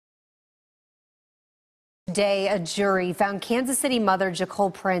Today, a jury found Kansas City mother Jacole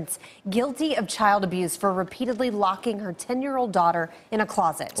Prince guilty of child abuse for repeatedly locking her 10-year-old daughter in a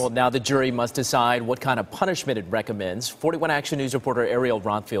closet. Well, now the jury must decide what kind of punishment it recommends. 41 Action News reporter Ariel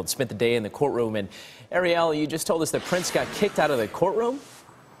Rothfield spent the day in the courtroom. And Ariel, you just told us that Prince got kicked out of the courtroom?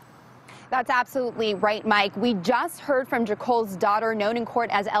 That's absolutely right, Mike. We just heard from Jacole's daughter, known in court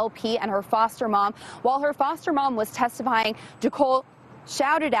as LP, and her foster mom. While her foster mom was testifying, Jacole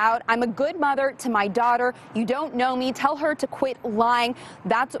shouted out, "I'm a good mother to my daughter. You don't know me. Tell her to quit lying."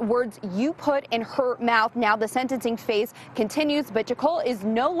 That's words you put in her mouth. Now the sentencing phase continues, but Jacole is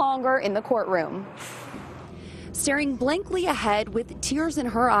no longer in the courtroom. Staring blankly ahead with tears in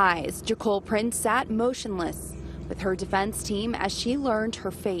her eyes, Jacole Prince sat motionless with her defense team as she learned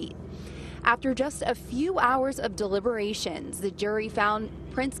her fate. After just a few hours of deliberations, the jury found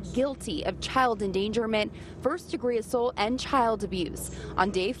Prince guilty of child endangerment, first-degree assault, and child abuse on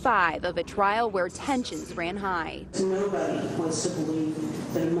day 5 of a trial where tensions ran high. Nobody wants to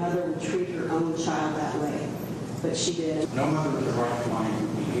believe that a mother would treat her own child that way, but she did. No mother with the right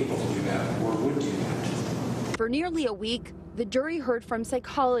mind would be able to do that or would do that. For nearly a week, the jury heard from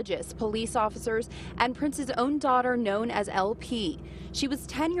psychologists, police officers, and Prince's own daughter, known as LP. She was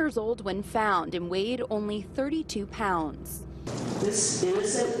 10 years old when found and weighed only 32 pounds. This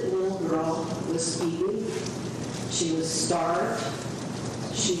innocent little girl was beaten. She was starved.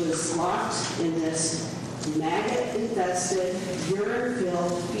 She was locked in this maggot-infested,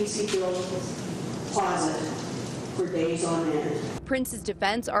 urine-filled, feces-filled closet for days on end. Prince's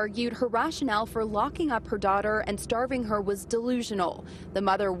defense argued her rationale for locking up her daughter and starving her was delusional. The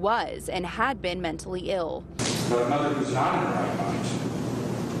mother was and had been mentally ill. But a mother who's not in her right mind,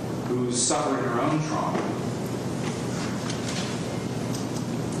 who's suffering her own trauma,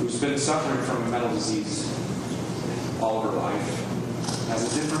 who's been suffering from a mental disease all her life, has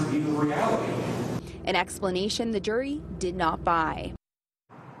a different view of reality. An explanation the jury did not buy.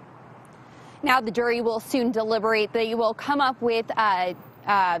 Now the jury will soon deliberate. They will come up with a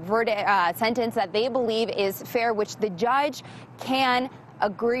sentence that they believe is fair, which the judge can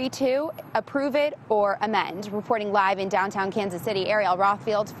agree to, approve it, or amend. Reporting live in downtown Kansas City, Ariel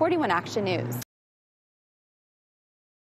Rothfield, 41 Action News.